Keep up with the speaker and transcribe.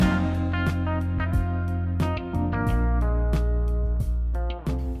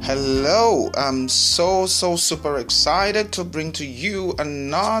Hello, I'm so super excited to bring to you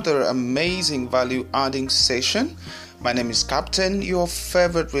another amazing value adding session. My name is Captain, your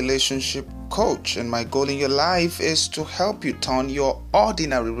favorite relationship coach, and my goal in your life is to help you turn your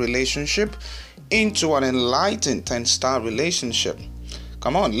ordinary relationship into an enlightened 10-star relationship.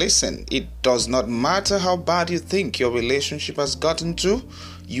 Come on, listen. It does not matter how bad you think your relationship has gotten to,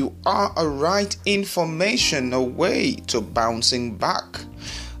 you are a right information away to bouncing back.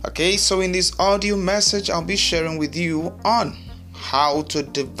 Okay, so in this audio message, I'll be sharing with you on how to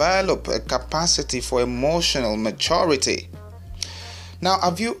develop a capacity for emotional maturity. Now,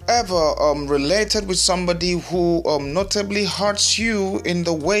 have you ever related with somebody who notably hurts you in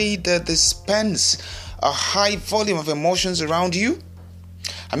the way that they spends a high volume of emotions around you?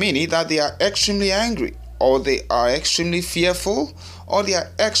 I mean, either they are extremely angry, or they are extremely fearful, or they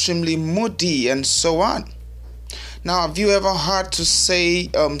are extremely moody, and so on. Now, have you ever had to say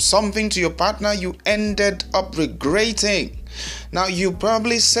something to your partner you ended up regretting? Now, you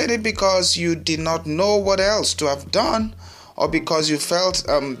probably said it because you did not know what else to have done, or because you felt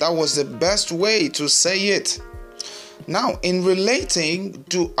that was the best way to say it. Now, in relating,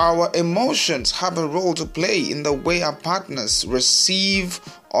 do our emotions have a role to play in the way our partners receive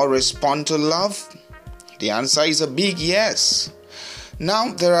or respond to love? The answer is a big yes.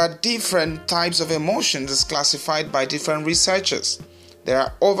 Now, there are different types of emotions as classified by different researchers. There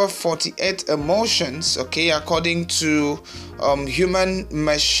are over 48 emotions, according to Human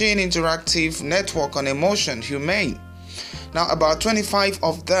Machine Interactive Network on Emotion, Humane. Now, about 25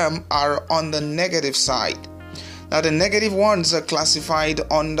 of them are on the negative side. Now, the negative ones are classified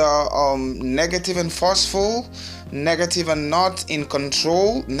under negative and forceful, negative and not in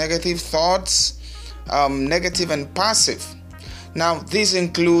control, negative thoughts, negative and passive. Now, these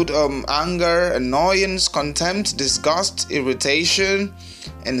include anger, annoyance, contempt, disgust, irritation,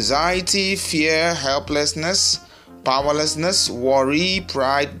 anxiety, fear, helplessness, powerlessness, worry,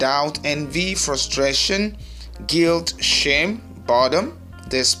 pride, doubt, envy, frustration, guilt, shame, boredom,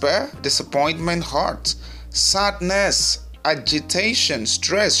 despair, disappointment, hurt, sadness, agitation,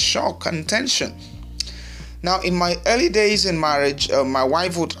 stress, shock, and tension. Now, in my early days in marriage, my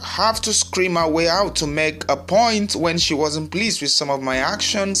wife would have to scream her way out to make a point when she wasn't pleased with some of my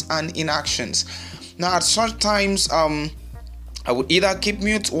actions and inactions. Now, at such times, I would either keep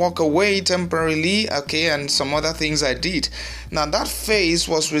mute, walk away temporarily, and some other things I did. Now, that phase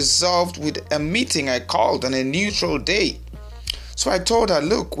was resolved with a meeting I called on a neutral day. So I told her,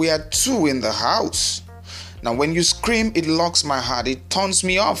 look, we are two in the house. Now, when you scream, it locks my heart. It turns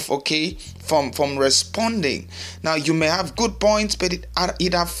me off, from responding. Now, you may have good points, but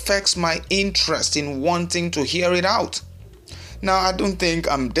it affects my interest in wanting to hear it out. Now, I don't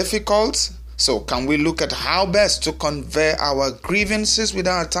think I'm difficult. So, can we look at how best to convey our grievances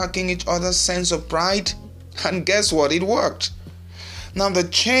without attacking each other's sense of pride? And guess what? It worked. Now, the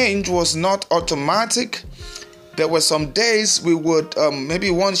change was not automatic. There were some days we would,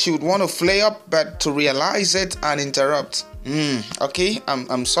 maybe once she would want to flare up, but to realize it and interrupt.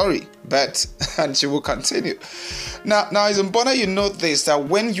 I'm sorry, but, and she will continue. Now it's important you note this, that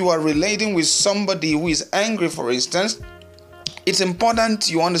when you are relating with somebody who is angry, for instance, it's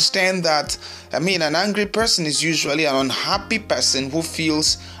important you understand that, an angry person is usually an unhappy person who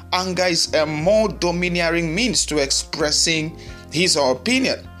feels anger is a more domineering means to expressing his or her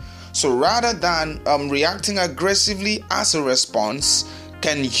opinion. So rather than reacting aggressively as a response,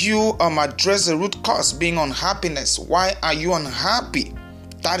 can you address the root cause being unhappiness? Why are you unhappy?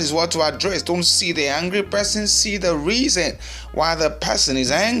 That is what to address. Don't see the angry person, see the reason why the person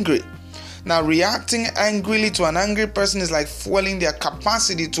is angry. Now, reacting angrily to an angry person is like fueling their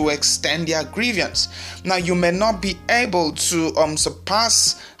capacity to extend their grievance. Now, you may not be able to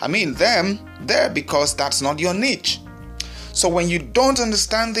surpass them there because that's not your niche. So when you don't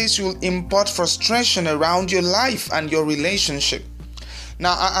understand this, you'll import frustration around your life and your relationship.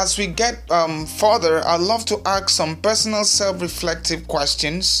 Now, as we get further, I'd love to ask some personal self-reflective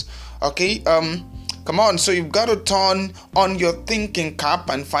questions. Come on. So you've got to turn on your thinking cap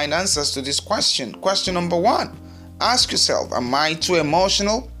and find answers to this question. Question number 1. Ask yourself, am I too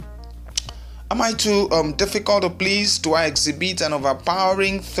emotional? Am I too difficult to please? Do I exhibit an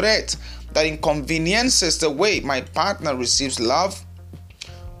overpowering threat that inconveniences the way my partner receives love?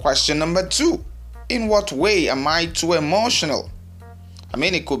 Question number 2. In what way am I too emotional?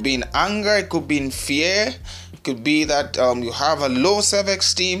 It could be in anger, it could be in fear, it could be that you have a low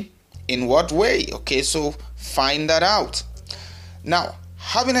self-esteem. In what way? So find that out. Now,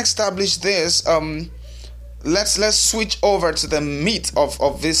 having established this, let's switch over to the meat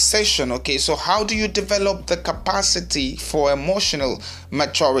of this session. Okay, so how do you develop the capacity for emotional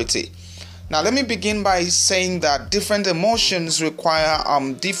maturity? Now, let me begin by saying that different emotions require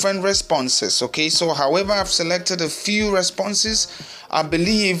different responses. Okay, so however, I've selected a few responses I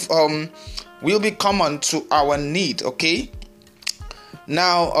believe will be common to our need. Okay.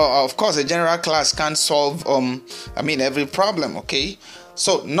 Now, of course, a general class can't solve every problem. Okay.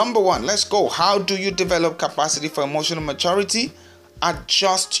 So number one, let's go. How do you develop capacity for emotional maturity?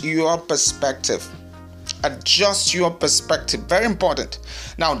 Adjust your perspective. Adjust your perspective. Very important.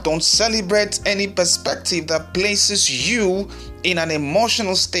 Now, don't celebrate any perspective that places you in an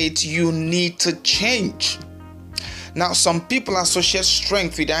emotional state you need to change. Now, some people associate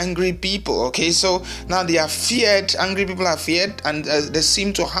strength with angry people. Okay, so now they are feared. Angry people are feared, and they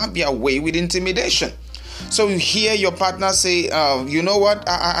seem to have their way with intimidation. So you hear your partner say, you know what,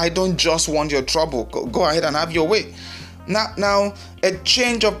 I don't just want your trouble. Go ahead and have your way. Now, a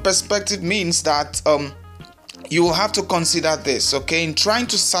change of perspective means that you will have to consider this, okay? In trying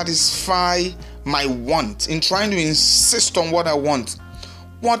to satisfy my want, in trying to insist on what I want,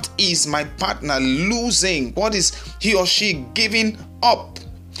 what is my partner losing? What is he or she giving up?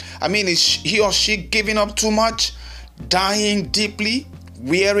 Is he or she giving up too much? Dying deeply?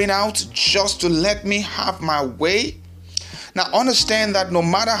 Wearing out just to let me have my way? Now understand that no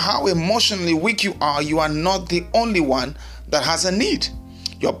matter how emotionally weak you are not the only one that has a need.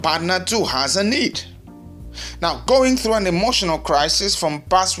 Your partner too has a need. Now, going through an emotional crisis from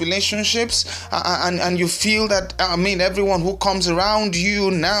past relationships, and you feel that everyone who comes around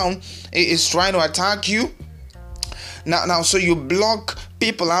you now is trying to attack you. Now, so you block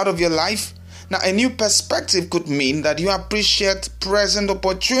people out of your life. Now, a new perspective could mean that you appreciate present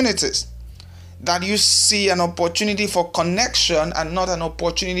opportunities, that you see an opportunity for connection and not an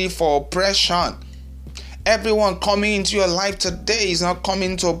opportunity for oppression. Everyone coming into your life today is not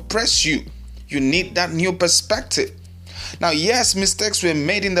coming to oppress you. You need that new perspective. Now, yes, mistakes were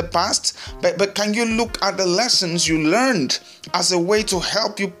made in the past, but can you look at the lessons you learned as a way to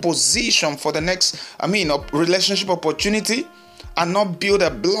help you position for the next, relationship opportunity, and not build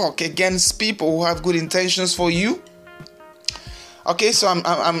a block against people who have good intentions for you? Okay, so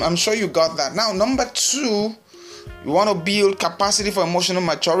I'm sure you got that. Now, number two, you want to build capacity for emotional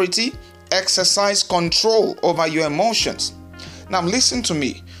maturity. Exercise control over your emotions. Now, listen to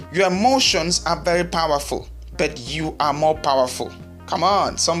me. Your emotions are very powerful, but you are more powerful. Come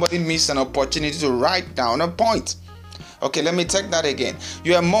on, somebody missed an opportunity to write down a point. Okay, let me take that again.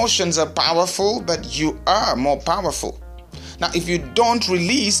 Your emotions are powerful, but you are more powerful. Now, if you don't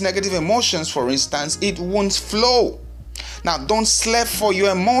release negative emotions, for instance, it won't flow. Now, don't slave for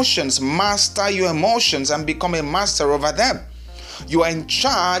your emotions. Master your emotions and become a master over them. You are in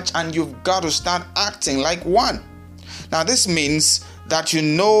charge and you've got to start acting like one. Now, this means that you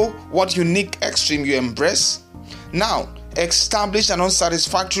know what unique extreme you embrace. Now, establish an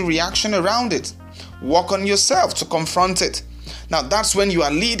unsatisfactory reaction around it. Work on yourself to confront it. Now, that's when you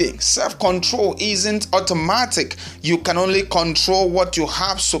are leading. Self-control isn't automatic. You can only control what you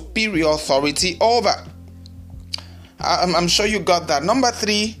have superior authority over. I'm sure you got that. Number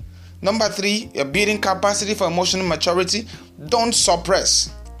three, you're building capacity for emotional maturity. Don't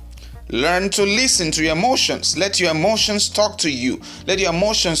suppress. Learn to listen to your emotions. Let your emotions talk to you. Let your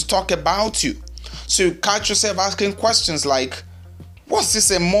emotions talk about you. So you catch yourself asking questions like, what's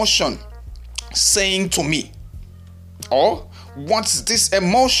this emotion saying to me? Or, what's this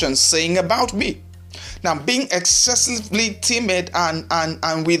emotion saying about me? Now, being excessively timid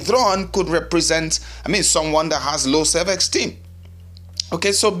and withdrawn could represent, someone that has low self-esteem.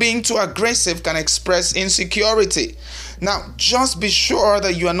 Okay, so being too aggressive can express insecurity. Now, just be sure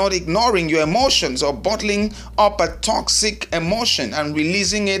that you are not ignoring your emotions or bottling up a toxic emotion and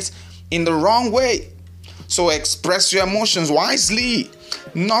releasing it in the wrong way. So express your emotions wisely,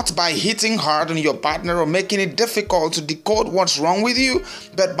 not by hitting hard on your partner or making it difficult to decode what's wrong with you,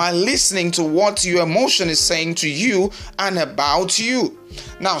 but by listening to what your emotion is saying to you and about you.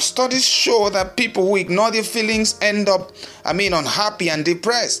 Now, studies show that people who ignore their feelings end up, unhappy and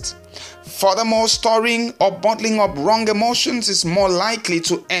depressed. Furthermore, storing or bottling up wrong emotions is more likely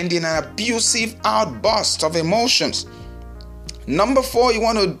to end in an abusive outburst of emotions. Number 4, you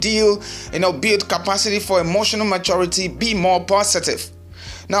want to build capacity for emotional maturity. Be more positive.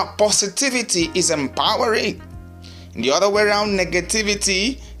 Now, positivity is empowering. In the other way around,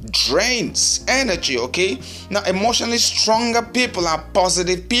 negativity drains energy, okay? Now, emotionally stronger people are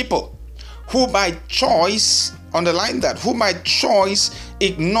positive people who by choice, underline that, who by choice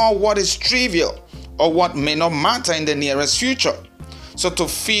ignore what is trivial or what may not matter in the nearest future. So to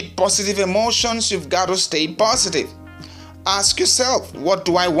feed positive emotions, you've got to stay positive. Ask yourself, what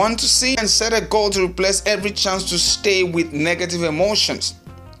do I want to see? And set a goal to replace every chance to stay with negative emotions.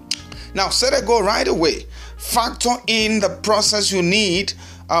 Now, set a goal right away. Factor in the process you need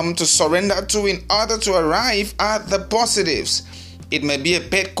to surrender to in order to arrive at the positives. It may be a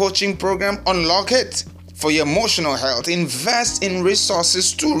paid coaching program. Unlock it for your emotional health. Invest in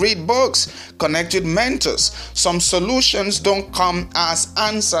resources to read books. Connect with mentors. Some solutions don't come as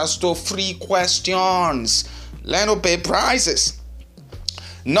answers to free questions. Learn to pay prices.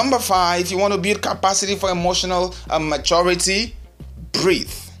 Number 5, you want to build capacity for emotional maturity. Breathe.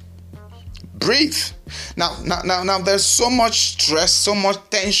 Now, there's so much stress, so much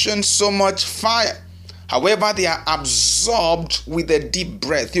tension, so much fire. However, they are absorbed with a deep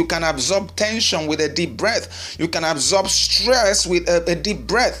breath. You can absorb tension with a deep breath. You can absorb stress with a deep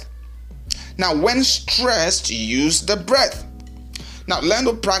breath. Now, when stressed, use the breath. Now, learn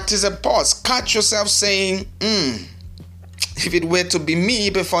to practice a pause. Catch yourself saying, if it were to be me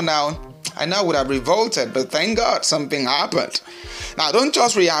before now, I now would have revolted, but thank God something happened. Now, don't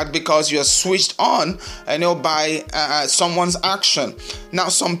just react because you're switched on, by someone's action. Now,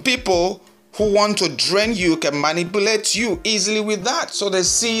 some people who want to drain you can manipulate you easily with that. So they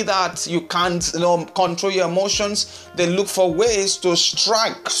see that you can't, control your emotions. They look for ways to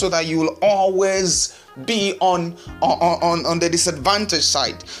strike so that you will always be on the disadvantaged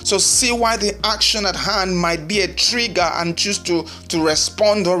side. So see why the action at hand might be a trigger and choose to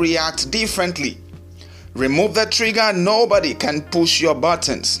respond or react differently. Remove the trigger. Nobody can push your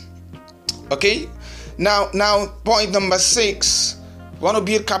buttons. Okay? Now, point number 6. You want to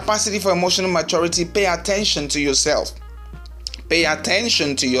build capacity for emotional maturity. Pay attention to yourself. Pay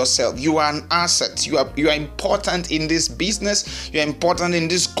attention to yourself. You are an asset. You are important in this business. You are important in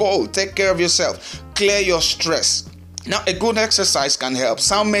this goal. Take care of yourself. Clear your stress. Now, a good exercise can help.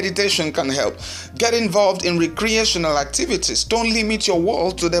 Sound meditation can help. Get involved in recreational activities. Don't limit your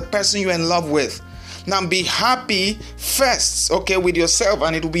world to the person you're in love with. Now, be happy first, with yourself,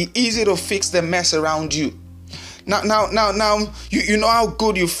 and it will be easy to fix the mess around you. Now, you know how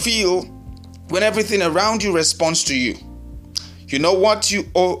good you feel when everything around you responds to you. You know what you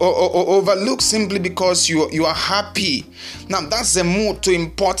overlook simply because you are happy. Now, that's the mood to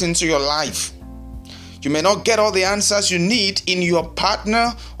import into your life. You may not get all the answers you need in your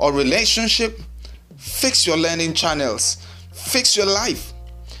partner or relationship. Fix your learning channels. Fix your life.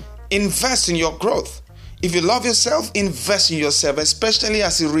 Invest in your growth. If you love yourself, invest in yourself, especially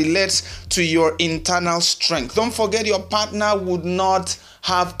as it relates to your internal strength. Don't forget, your partner would not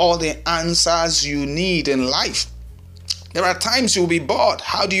have all the answers you need in life. There are times you'll be bored.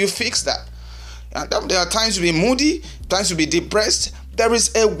 How do you fix that? There are times you'll be moody, times you'll be depressed. There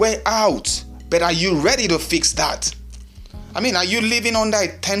is a way out. But are you ready to fix that? Are you living under a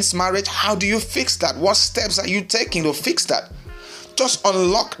tense marriage? How do you fix that? What steps are you taking to fix that? Just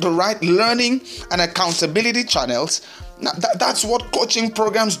unlock the right learning and accountability channels. Now, that's what coaching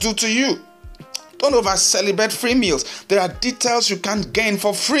programs do to you. Don't over-celebrate free meals. There are details you can't gain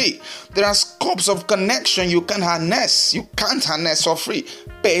for free. There are scopes of connection you can harness. You can't harness for free.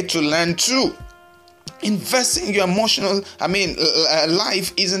 Pay to learn too. Investing in your emotional,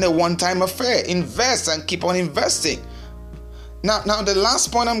 life isn't a one-time affair. Invest and keep on investing. Now, the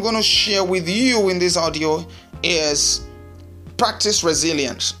last point I'm going to share with you in this audio is practice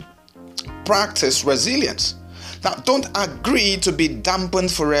resilience. Practice resilience. Now, don't agree to be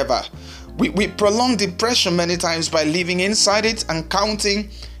dampened forever. We prolong depression many times by living inside it and counting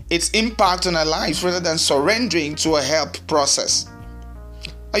its impact on our lives rather than surrendering to a help process.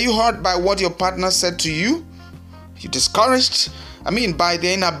 Are you hurt by what your partner said to you? You discouraged? By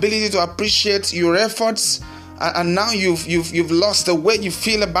the inability to appreciate your efforts, and now you've lost the way you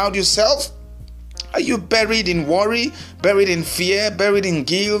feel about yourself? Are you buried in worry, buried in fear, buried in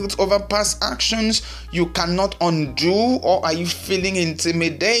guilt over past actions you cannot undo? Or are you feeling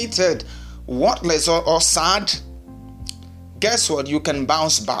intimidated, worthless, or sad? Guess what? You can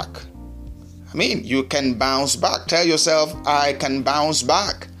bounce back. You can bounce back. Tell yourself, I can bounce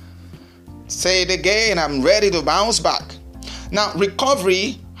back. Say it again, I'm ready to bounce back. Now,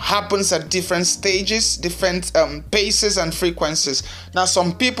 recovery happens at different stages, different paces and frequencies. Now,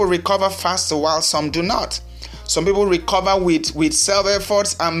 some people recover faster while some do not. Some people recover with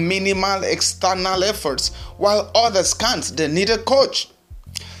self-efforts and minimal external efforts, while others can't. They need a coach.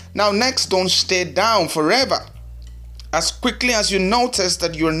 Now, next, don't stay down forever. As quickly as you notice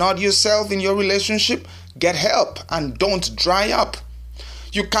that you're not yourself in your relationship, get help and don't dry up.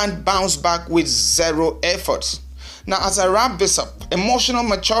 You can't bounce back with zero efforts. Now, as I wrap this up, emotional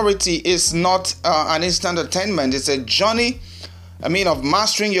maturity is not an instant attainment. It's a journey. of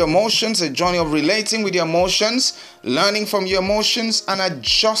mastering your emotions, a journey of relating with your emotions, learning from your emotions, and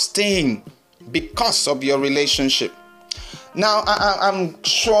adjusting because of your relationship. Now, I'm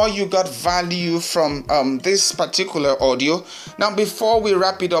sure you got value from this particular audio. Now, before we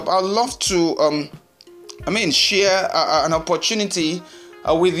wrap it up, I'd love to share an opportunity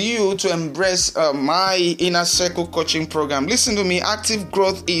with you to embrace my Inner Circle coaching program. Listen to me, active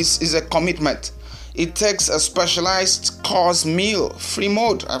growth is a commitment. It takes a specialized course meal, free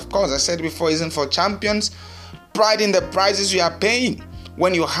mode. Of course, I said before, isn't for champions. Pride in the prices you are paying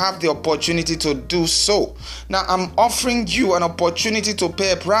when you have the opportunity to do so. Now, I'm offering you an opportunity to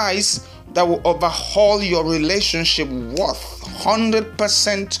pay a price that will overhaul your relationship worth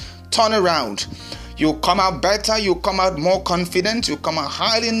 100% turnaround. You come out better, you come out more confident, you come out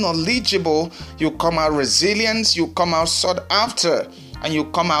highly knowledgeable, you come out resilient, you come out sought after, and you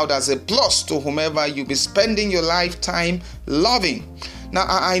come out as a plus to whomever you'll be spending your lifetime loving. Now,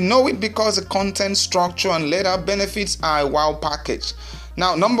 I know it because the content, structure, and later benefits are a wow package.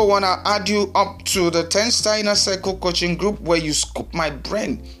 Now, number one, I'll add you up to the 10-star Inner Circle coaching group where you scoop my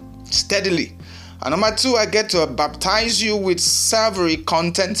brain steadily. And number two, I get to baptize you with savory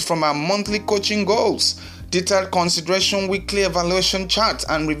content from our monthly coaching goals, detailed consideration, weekly evaluation chart,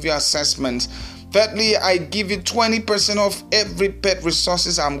 and review assessments. Thirdly, I give you 20% off every pet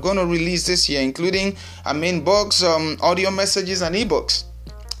resources I'm going to release this year, including books, audio messages, and ebooks.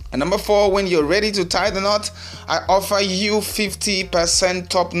 And number four, when you're ready to tie the knot, I offer you 50%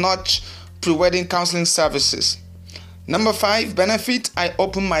 top-notch pre-wedding counseling services. Number five, benefit, I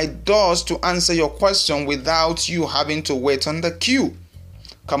open my doors to answer your question without you having to wait on the queue.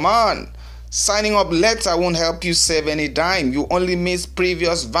 Come on, signing up later won't help you save any dime. You only miss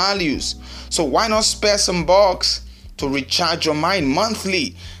previous values. So why not spare some bucks to recharge your mind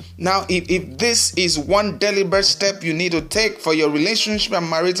monthly? Now, if this is one deliberate step you need to take for your relationship and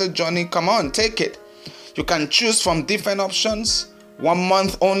marital journey, come on, take it. You can choose from different options. 1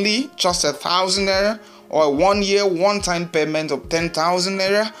 month only, just 1,000 naira, or a 1 year one-time payment of 10,000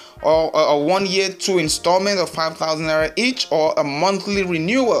 naira, or a 1 year 2 installment of 5,000 naira each, or a monthly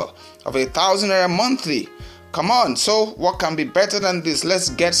renewal of 1,000 naira monthly. Come on, so what can be better than this? Let's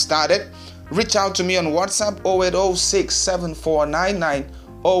get started. Reach out to me on WhatsApp 0806 7499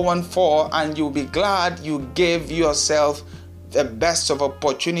 014, and you'll be glad you gave yourself the best of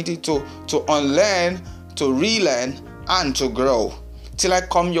opportunity to unlearn, to relearn, and to grow. Till I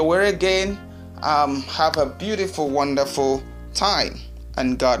come your way again, have a beautiful, wonderful time,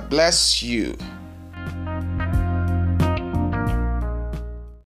 and God bless you.